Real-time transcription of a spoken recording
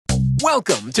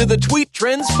Welcome to the Tweet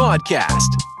Trends Podcast.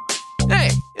 Hey,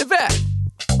 Yvette,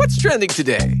 what's trending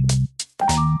today?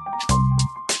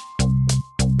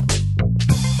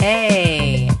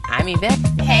 Hey, I'm Yvette.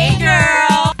 Hey,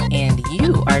 girl. And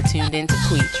you are tuned into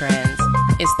Tweet Trends.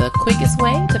 It's the quickest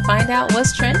way to find out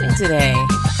what's trending today.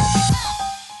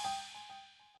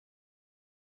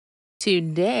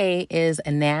 Today is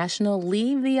National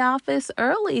Leave the Office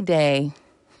Early Day.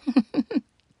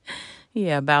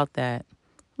 Yeah, about that.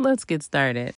 Let's get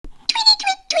started.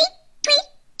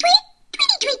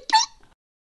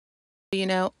 You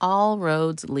know, all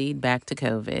roads lead back to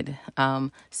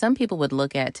COVID. Some people would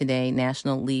look at today,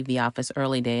 National Leave the Office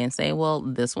Early Day, and say, well,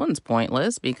 this one's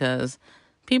pointless because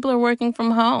people are working from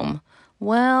home.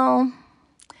 Well,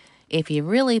 if you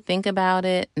really think about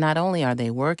it, not only are they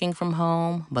working from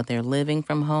home, but they're living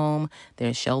from home,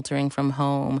 they're sheltering from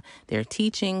home, they're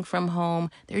teaching from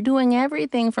home, they're doing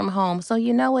everything from home. So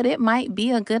you know what? It might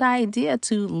be a good idea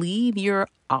to leave your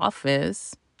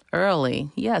office early.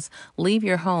 Yes, leave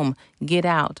your home, get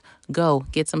out, go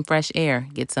get some fresh air,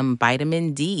 get some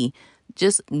vitamin D.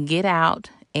 Just get out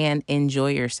and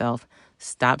enjoy yourself.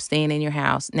 Stop staying in your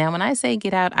house. Now, when I say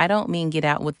get out, I don't mean get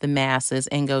out with the masses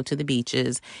and go to the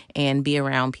beaches and be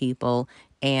around people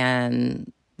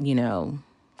and,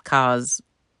 cause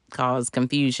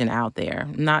confusion out there.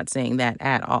 I'm not saying that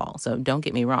at all. So don't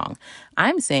get me wrong.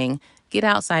 I'm saying get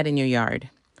outside in your yard,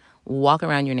 walk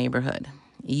around your neighborhood.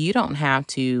 You don't have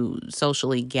to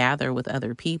socially gather with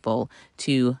other people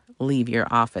to leave your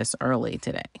office early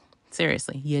today.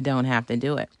 Seriously, you don't have to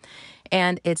do it.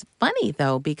 And it's funny,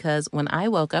 though, because when I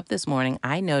woke up this morning,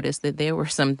 I noticed that there were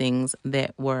some things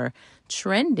that were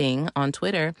trending on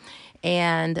Twitter.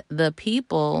 And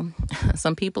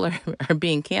some people are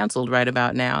being canceled right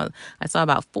about now. I saw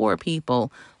about 4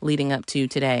 people leading up to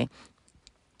today.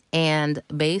 And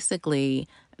basically,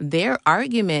 their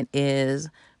argument is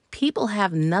people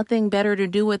have nothing better to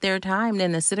do with their time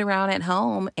than to sit around at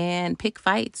home and pick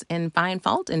fights and find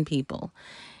fault in people.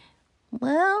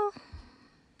 Well,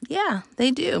 yeah,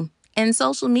 they do. And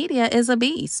social media is a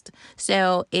beast.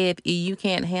 So if you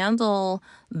can't handle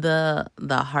the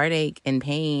heartache and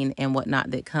pain and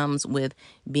whatnot that comes with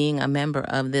being a member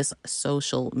of this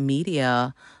social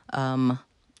media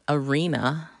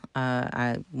arena,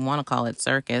 I want to call it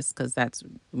circus because that's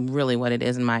really what it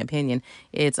is in my opinion.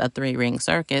 It's a 3-ring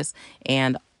circus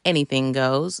and anything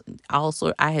goes.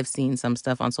 Also, I have seen some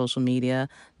stuff on social media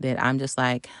that I'm just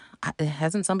like,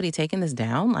 hasn't somebody taken this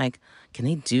down? Like, can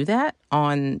they do that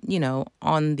on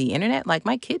the internet? Like,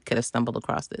 my kid could have stumbled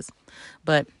across this.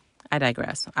 But I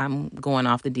digress. I'm going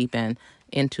off the deep end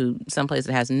into someplace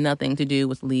that has nothing to do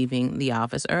with leaving the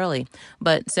office early.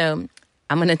 But so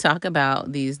I'm going to talk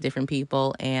about these different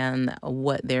people and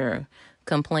what their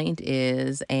complaint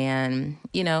is and,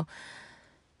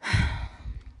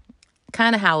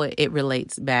 kind of how it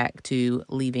relates back to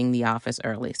leaving the office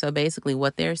early. So basically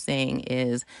what they're saying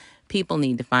is people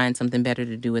need to find something better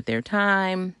to do with their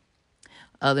time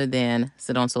other than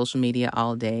sit on social media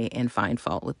all day and find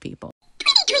fault with people.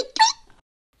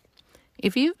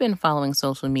 If you've been following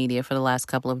social media for the last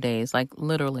couple of days, like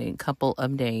literally a couple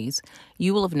of days,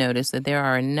 you will have noticed that there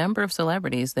are a number of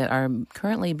celebrities that are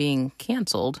currently being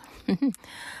canceled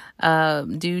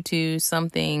due to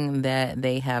something that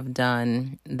they have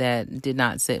done that did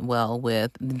not sit well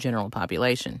with the general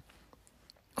population,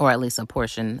 or at least a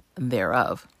portion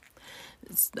thereof.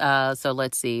 So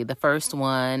let's see. The first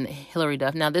one, Hilary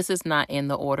Duff. Now, this is not in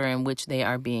the order in which they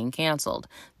are being canceled.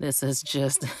 This is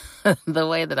just the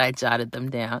way that I jotted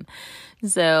them down.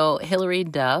 So Hilary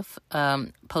Duff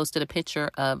posted a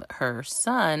picture of her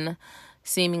son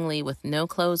seemingly with no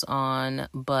clothes on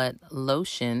but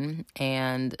lotion,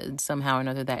 and somehow or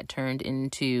another that turned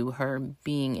into her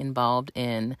being involved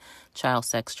in child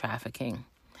sex trafficking.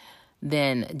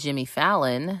 Then Jimmy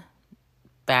Fallon,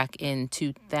 back in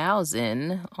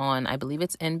 2000 on, I believe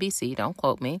it's NBC, don't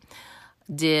quote me,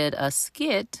 did a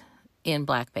skit in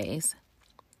blackface.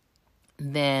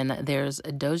 Then there's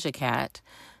a Doja Cat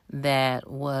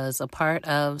that was a part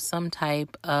of some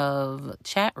type of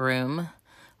chat room,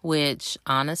 which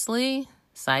honestly,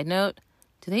 side note,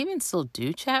 do they even still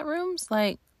do chat rooms?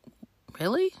 Like,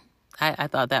 really? I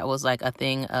thought that was like a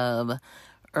thing of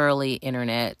early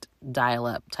internet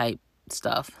dial-up type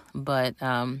stuff. But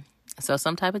so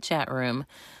some type of chat room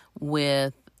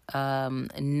with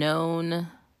known,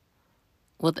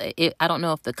 well, I don't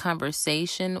know if the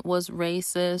conversation was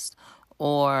racist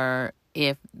or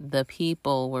if the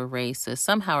people were racist.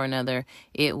 Somehow or another,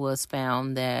 it was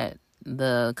found that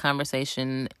the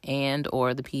conversation and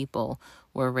or the people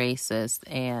were racist,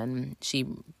 and she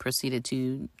proceeded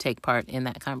to take part in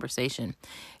that conversation.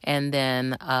 And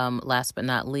then last but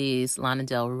not least, Lana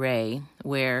Del Rey,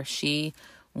 where she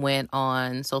went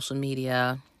on social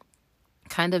media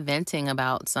kind of venting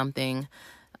about something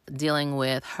dealing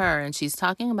with her, and she's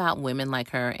talking about women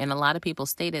like her. And a lot of people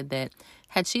stated that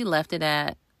had she left it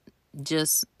at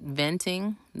just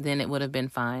venting, then it would have been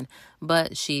fine.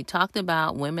 But she talked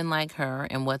about women like her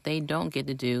and what they don't get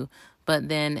to do, but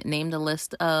then named a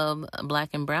list of Black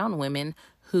and brown women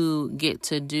who get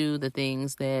to do the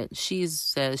things that she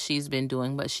says she's been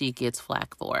doing, but she gets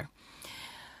flack for.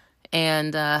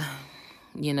 And,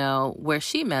 where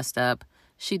she messed up,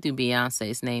 she threw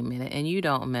Beyonce's name in it. And you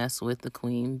don't mess with the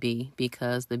Queen Bee,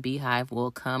 because the Beehive will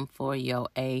come for your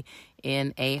A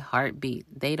in a heartbeat.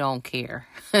 They don't care.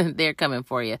 They're coming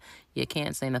for you. You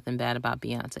can't say nothing bad about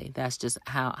Beyonce. That's just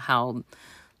how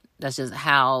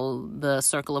the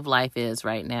circle of life is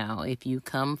right now. If you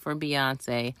come for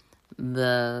Beyonce,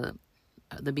 the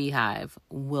Beehive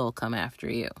will come after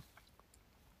you.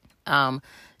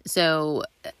 So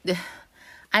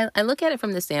I look at it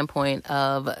from the standpoint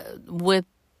of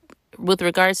with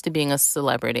regards to being a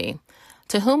celebrity,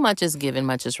 to whom much is given,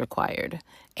 much is required.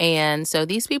 And so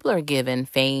these people are given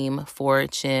fame,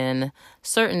 fortune,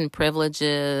 certain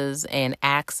privileges, and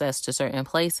access to certain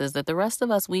places that the rest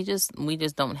of us, we just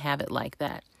don't have it like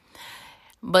that.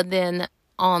 But then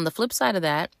on the flip side of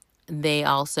that, they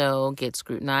also get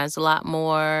scrutinized a lot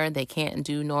more. They can't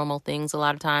do normal things a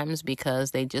lot of times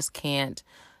because they just can't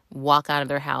walk out of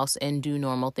their house and do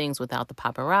normal things without the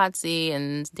paparazzi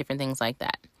and different things like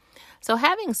that. So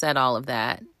having said all of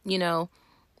that,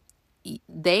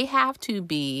 they have to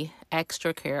be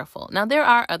extra careful. Now, there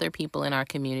are other people in our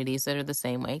communities that are the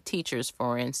same way. Teachers,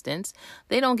 for instance,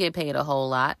 they don't get paid a whole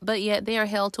lot, but yet they are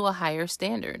held to a higher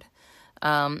standard.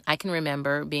 I can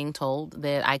remember being told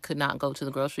that I could not go to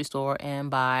the grocery store and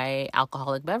buy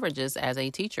alcoholic beverages as a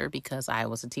teacher because I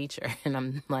was a teacher. And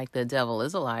I'm like, the devil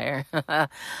is a liar. I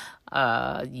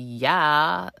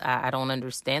don't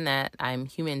understand that. I'm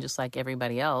human just like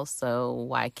everybody else. So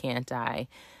why can't I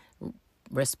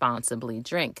responsibly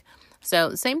drink?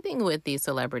 So same thing with these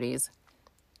celebrities.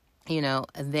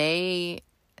 They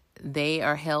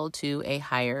are held to a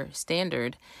higher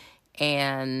standard,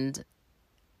 and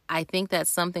I think that's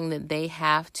something that they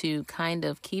have to kind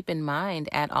of keep in mind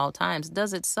at all times.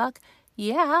 Does it suck?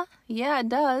 Yeah, it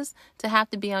does, to have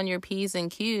to be on your P's and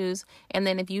Q's. And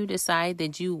then if you decide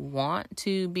that you want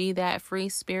to be that free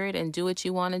spirit and do what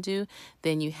you want to do,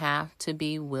 then you have to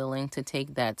be willing to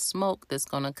take that smoke that's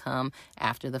going to come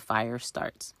after the fire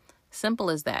starts. Simple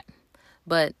as that.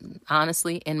 But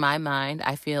honestly, in my mind,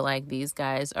 I feel like these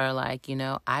guys are like,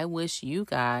 I wish you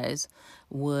guys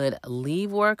would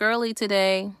leave work early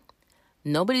today.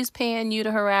 Nobody's paying you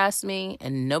to harass me,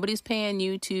 and nobody's paying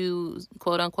you to,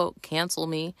 quote unquote, cancel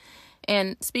me.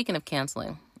 And speaking of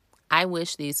canceling, I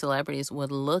wish these celebrities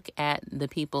would look at the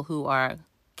people who are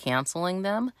canceling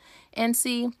them and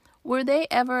see, were they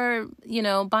ever,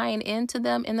 buying into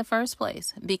them in the first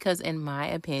place? Because in my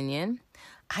opinion,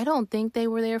 I don't think they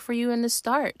were there for you in the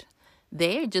start.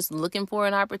 They're just looking for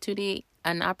an opportunity,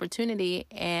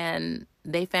 and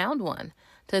they found one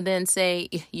to then say,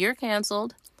 you're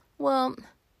canceled. Well,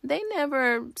 they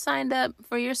never signed up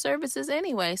for your services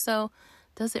anyway. So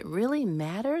does it really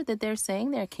matter that they're saying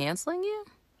they're canceling you?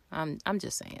 I'm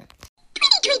just saying.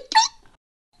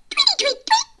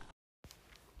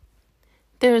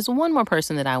 There's one more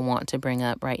person that I want to bring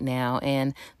up right now,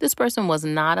 and this person was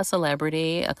not a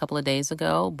celebrity a couple of days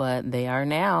ago, but they are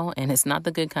now, and it's not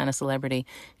the good kind of celebrity.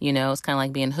 It's kind of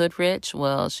like being hood rich.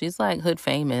 Well, she's like hood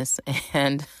famous,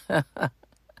 and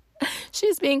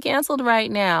she's being canceled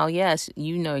right now. Yes,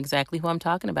 you know exactly who I'm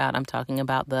talking about. I'm talking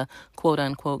about the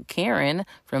quote-unquote Karen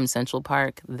from Central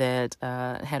Park that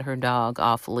had her dog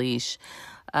off leash.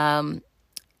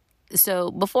 So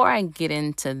before I get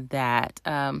into that,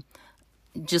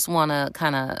 just want to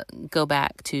kind of go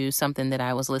back to something that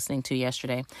I was listening to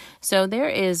yesterday. So there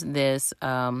is this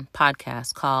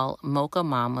podcast called Mocha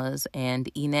Mamas, and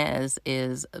Inez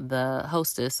is the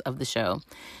hostess of the show.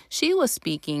 She was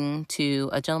speaking to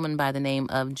a gentleman by the name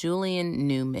of Julian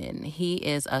Newman. He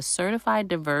is a certified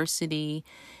diversity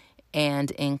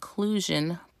and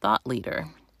inclusion thought leader.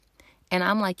 And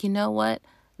I'm like, you know what?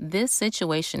 This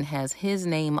situation has his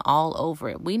name all over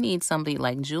it. We need somebody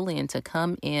like Julian to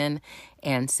come in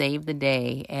and save the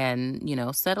day and,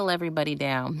 settle everybody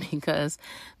down, because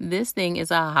this thing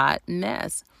is a hot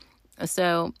mess.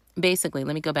 So basically,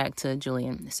 let me go back to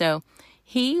Julian. So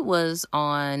he was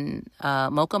on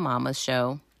Mocha Mama's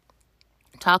show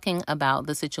talking about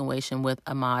the situation with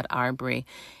Ahmaud Arbery.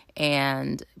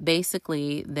 And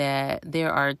basically that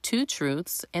there are two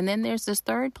truths, and then there's this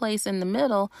third place in the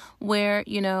middle where,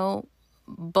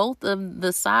 both of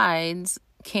the sides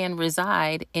can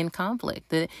reside in conflict.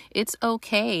 That it's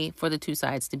okay for the two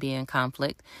sides to be in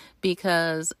conflict,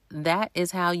 because that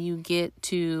is how you get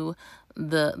to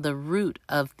the root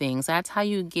of things. That's how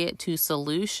you get to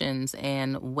solutions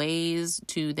and ways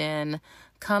to then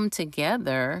come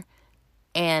together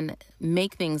and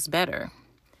make things better.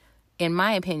 In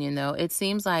my opinion, though, it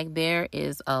seems like there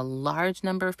is a large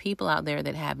number of people out there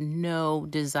that have no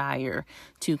desire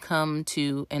to come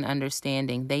to an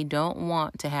understanding. They don't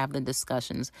want to have the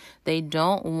discussions. They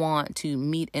don't want to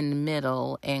meet in the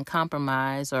middle and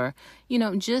compromise, or,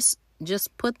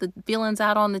 just put the feelings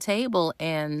out on the table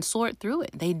and sort through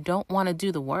it. They don't want to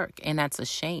do the work, and that's a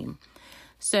shame.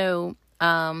 So,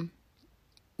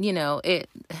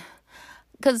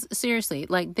 because seriously,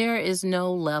 like, there is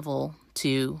no level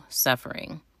to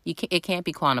suffering. It can't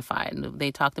be quantified.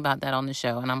 They talked about that on the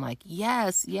show, and I'm like,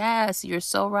 yes, you're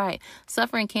so right.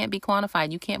 Suffering can't be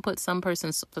quantified. You can't put some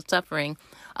person's suffering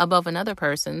above another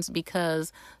person's,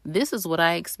 because this is what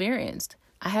I experienced.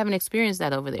 I haven't experienced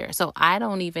that over there. So I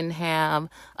don't even have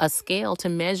a scale to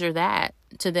measure that,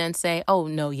 to then say, oh,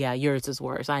 no, yeah, yours is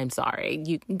worse. I'm sorry.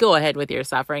 You go ahead with your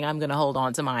suffering. I'm going to hold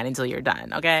on to mine until you're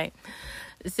done. Okay.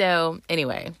 So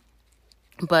anyway,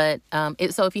 but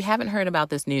so if you haven't heard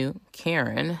about this new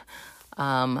Karen,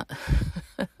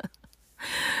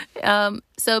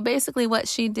 so basically what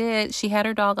she did, she had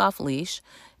her dog off leash,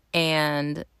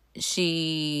 and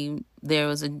there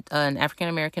was an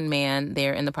African-American man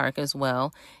there in the park as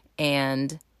well.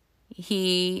 And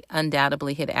he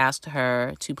undoubtedly had asked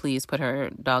her to please put her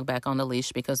dog back on the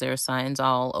leash, because there are signs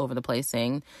all over the place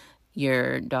saying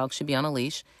your dog should be on a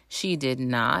leash. She did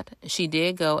not. She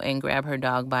did go and grab her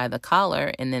dog by the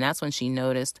collar, and then that's when she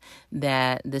noticed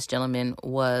that this gentleman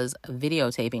was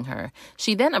videotaping her.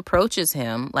 She then approaches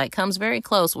him, like comes very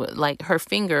close with like her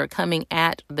finger coming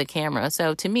at the camera.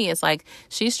 So to me, it's like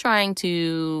she's trying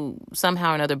to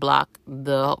somehow or another block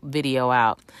the video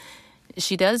out.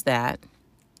 She does that,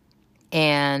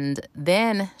 and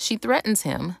then she threatens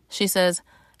him. She says,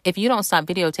 if you don't stop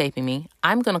videotaping me,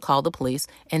 I'm going to call the police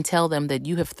and tell them that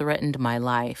you have threatened my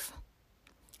life.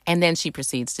 And then she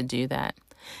proceeds to do that.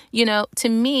 To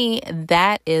me,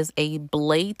 that is a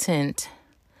blatant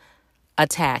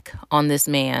attack on this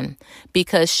man,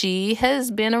 because she has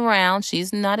been around.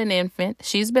 She's not an infant.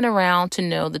 She's been around to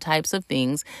know the types of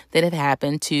things that have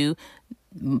happened to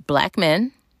Black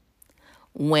men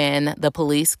when the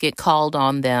police get called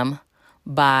on them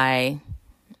by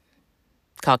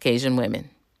Caucasian women.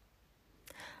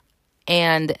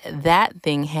 And that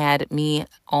thing had me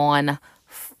on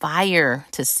fire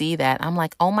to see that. I'm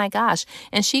like, oh my gosh.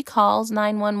 And she calls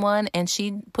 911, and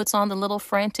she puts on the little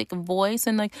frantic voice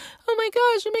and like, oh my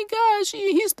gosh,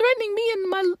 he's threatening me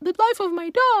and the life of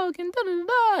my dog, and da da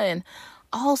da, and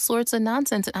all sorts of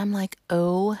nonsense. And I'm like,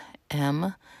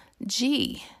 OMG.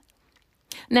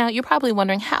 Now, you're probably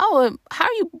wondering, how are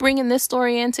you bringing this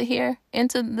story into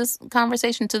this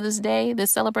conversation, to this day,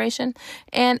 this celebration?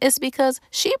 And it's because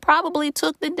she probably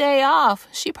took the day off.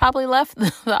 She probably left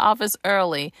the office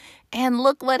early. And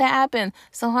look what happened.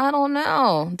 So I don't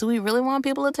know. Do we really want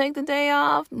people to take the day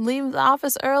off, leave the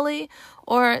office early?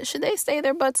 Or should they stay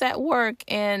their butts at work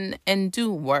and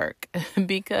do work?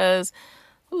 Because,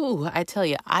 I tell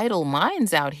you, idle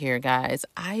minds out here, guys.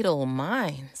 Idle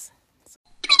minds.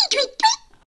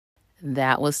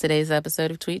 That was today's episode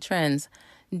of Tweet Trends.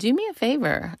 Do me a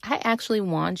favor. I actually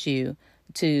want you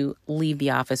to leave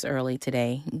the office early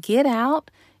today. Get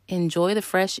out, enjoy the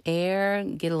fresh air,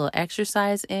 get a little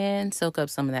exercise in, soak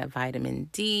up some of that vitamin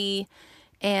D,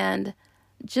 and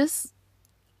just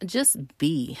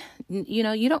be.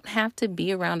 You don't have to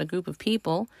be around a group of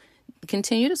people.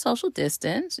 Continue to social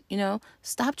distance.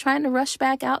 Stop trying to rush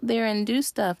back out there and do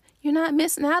stuff. You're not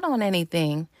missing out on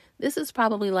anything. This is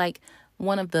probably like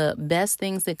one of the best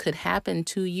things that could happen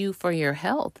to you for your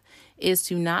health, is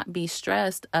to not be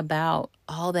stressed about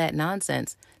all that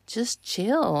nonsense. Just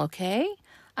chill, okay?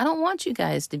 I don't want you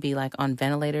guys to be like on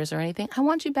ventilators or anything. I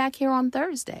want you back here on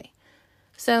Thursday.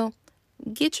 So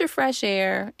get your fresh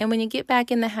air. And when you get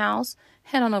back in the house,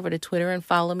 head on over to Twitter and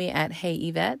follow me at Hey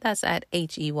Yvette. That's at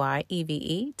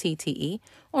HeyEveette.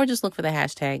 Or just look for the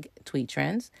hashtag Tweet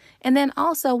Trends. And then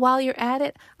also, while you're at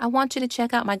it, I want you to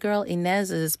check out my girl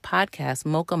Inez's podcast,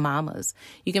 Mocha Mamas.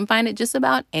 You can find it just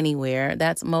about anywhere.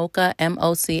 That's Mocha,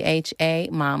 Mocha,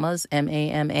 Mamas,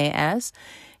 Mamas.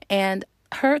 And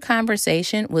her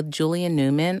conversation with Julian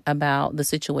Newman about the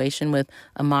situation with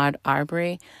Ahmaud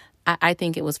Arbery, I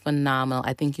think it was phenomenal.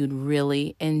 I think you'd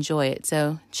really enjoy it.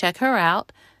 So check her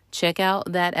out. check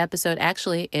out that episode.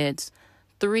 Actually, it's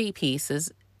 3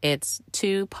 pieces. It's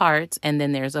 2 parts, and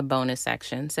then there's a bonus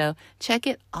section. So check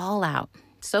it all out.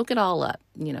 Soak it all up.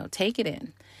 Take it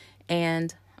in.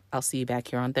 And I'll see you back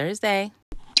here on Thursday.